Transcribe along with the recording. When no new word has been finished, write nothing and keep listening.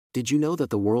Did you know that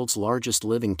the world's largest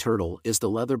living turtle is the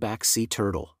leatherback sea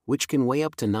turtle, which can weigh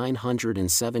up to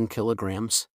 907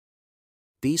 kilograms?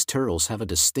 These turtles have a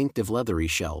distinctive leathery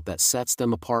shell that sets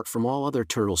them apart from all other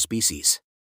turtle species.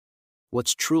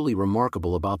 What's truly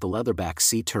remarkable about the leatherback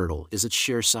sea turtle is its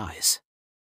sheer size.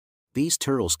 These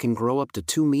turtles can grow up to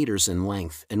 2 meters in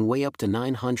length and weigh up to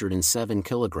 907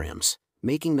 kilograms,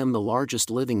 making them the largest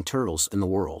living turtles in the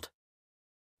world.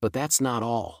 But that's not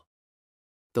all.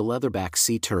 The leatherback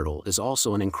sea turtle is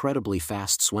also an incredibly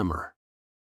fast swimmer.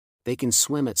 They can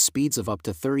swim at speeds of up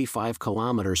to 35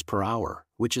 kilometers per hour,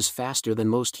 which is faster than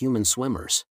most human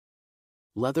swimmers.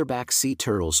 Leatherback sea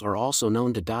turtles are also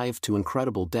known to dive to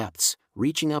incredible depths,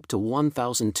 reaching up to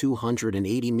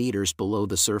 1,280 meters below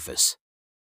the surface.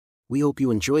 We hope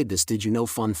you enjoyed this Did You Know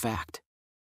fun fact.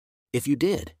 If you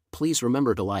did, please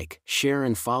remember to like, share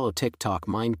and follow TikTok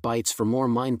Mind Bites for more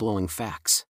mind-blowing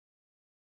facts.